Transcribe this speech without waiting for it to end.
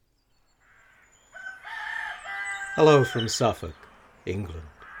Hello from Suffolk, England,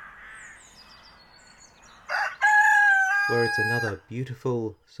 where it's another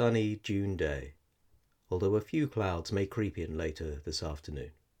beautiful sunny June day, although a few clouds may creep in later this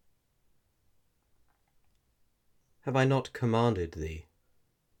afternoon. Have I not commanded thee?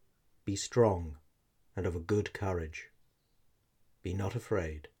 Be strong and of a good courage. Be not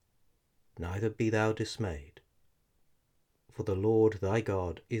afraid, neither be thou dismayed. For the Lord thy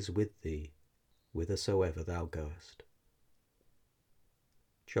God is with thee, whithersoever thou goest.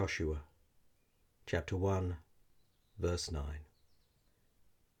 Joshua, chapter 1, verse 9.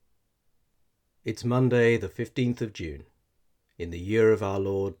 It's Monday, the 15th of June, in the year of our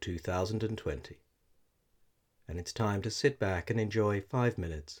Lord 2020, and it's time to sit back and enjoy 5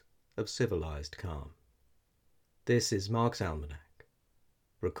 minutes of civilized calm. This is Mark's Almanac,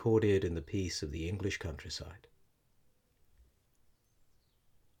 recorded in the peace of the English countryside.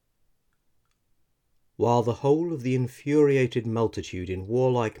 While the whole of the infuriated multitude in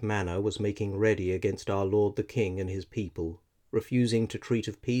warlike manner was making ready against our Lord the King and his people, refusing to treat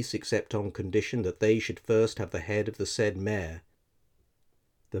of peace except on condition that they should first have the head of the said mayor,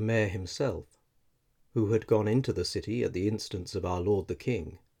 the mayor himself, who had gone into the city at the instance of our Lord the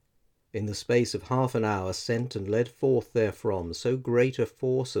King, in the space of half an hour sent and led forth therefrom so great a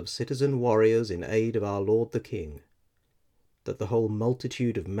force of citizen warriors in aid of our Lord the King, that the whole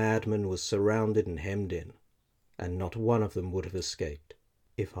multitude of madmen was surrounded and hemmed in, and not one of them would have escaped,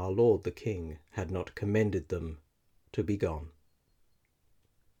 if our Lord the King had not commended them to be gone.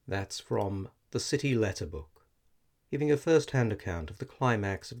 That's from the City Letter Book, giving a first-hand account of the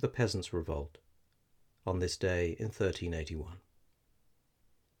climax of the Peasants' Revolt on this day in 1381.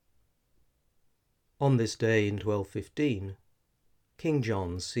 On this day in 1215, King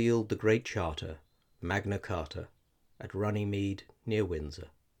John sealed the Great Charter, Magna Carta, at Runnymede near Windsor.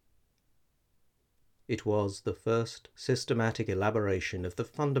 It was the first systematic elaboration of the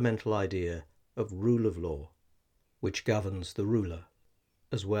fundamental idea of rule of law, which governs the ruler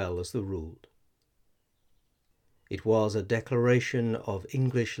as well as the ruled. It was a declaration of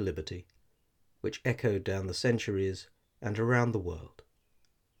English liberty, which echoed down the centuries and around the world,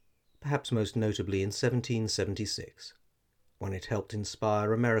 perhaps most notably in 1776, when it helped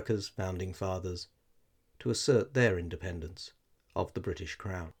inspire America's founding fathers to assert their independence of the British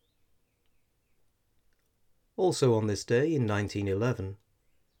Crown. Also on this day in 1911,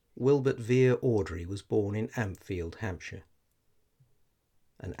 Wilbert Vere Awdry was born in Ampfield, Hampshire.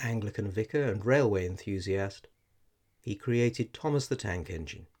 An Anglican vicar and railway enthusiast, he created Thomas the Tank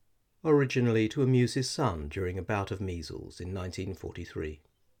Engine, originally to amuse his son during a bout of measles in 1943.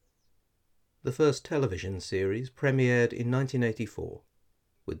 The first television series premiered in 1984,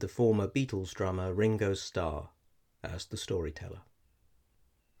 with the former Beatles drummer Ringo Starr as the storyteller.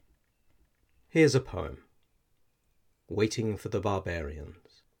 Here's a poem, Waiting for the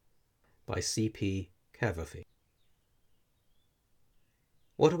Barbarians, by C.P. Cavafy.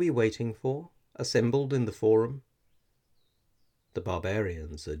 What are we waiting for, assembled in the forum? The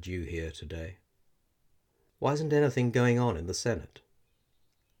barbarians are due here today. Why isn't anything going on in the Senate?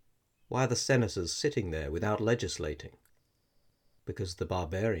 Why are the senators sitting there without legislating? Because the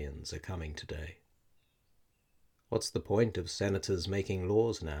barbarians are coming today. What's the point of senators making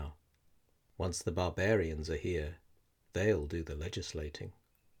laws now? Once the barbarians are here, they'll do the legislating.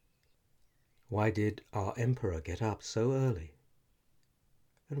 Why did our emperor get up so early?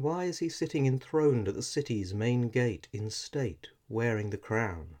 And why is he sitting enthroned at the city's main gate in state, wearing the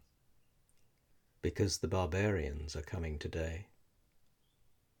crown? Because the barbarians are coming today,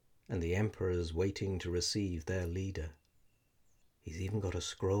 and the emperor's waiting to receive their leader. He's even got a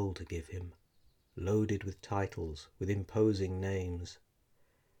scroll to give him, loaded with titles, with imposing names.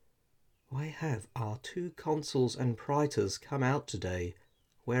 Why have our 2 consuls and praetors come out today,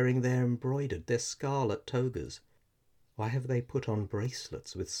 wearing their scarlet togas? Why have they put on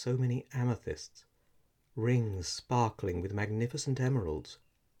bracelets with so many amethysts, rings sparkling with magnificent emeralds?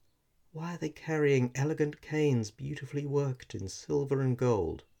 Why are they carrying elegant canes beautifully worked in silver and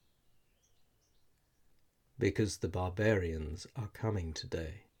gold? Because the barbarians are coming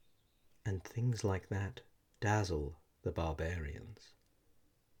today, and things like that dazzle the barbarians.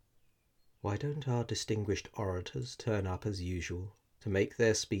 Why don't our distinguished orators turn up as usual to make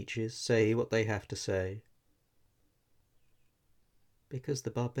their speeches, say what they have to say? Because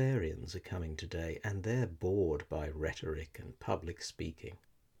the barbarians are coming today, and they're bored by rhetoric and public speaking.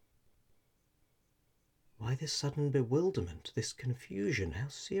 Why this sudden bewilderment, this confusion? How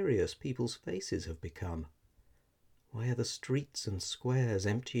serious people's faces have become. Why are the streets and squares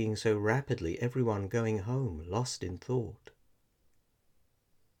emptying so rapidly, everyone going home, lost in thought?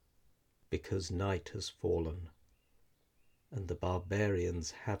 Because night has fallen, and the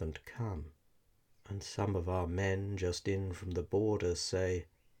barbarians haven't come, and some of our men just in from the border say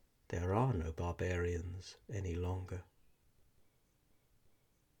there are no barbarians any longer.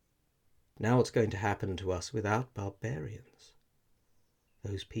 Now what's going to happen to us without barbarians?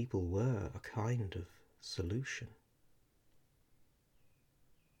 Those people were a kind of solution.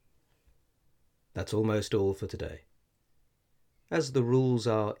 That's almost all for today. As the rules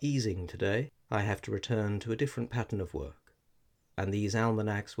are easing today, I have to return to a different pattern of work, and these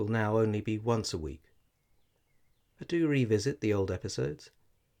almanacs will now only be once a week. But do revisit the old episodes,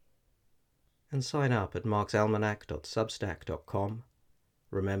 and sign up at marksalmanac.substack.com.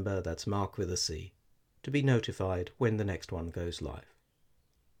 Remember, that's Mark with a C, to be notified when the next one goes live.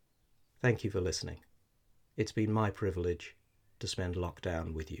 Thank you for listening. It's been my privilege to spend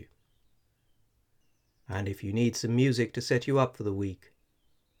lockdown with you. And if you need some music to set you up for the week,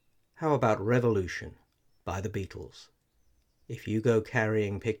 how about Revolution by the Beatles? If you go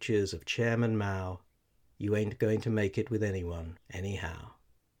carrying pictures of Chairman Mao, you ain't going to make it with anyone anyhow.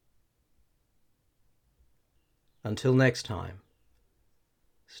 Until next time,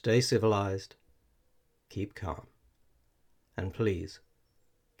 stay civilized, keep calm, and please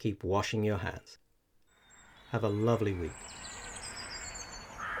keep washing your hands. Have a lovely week.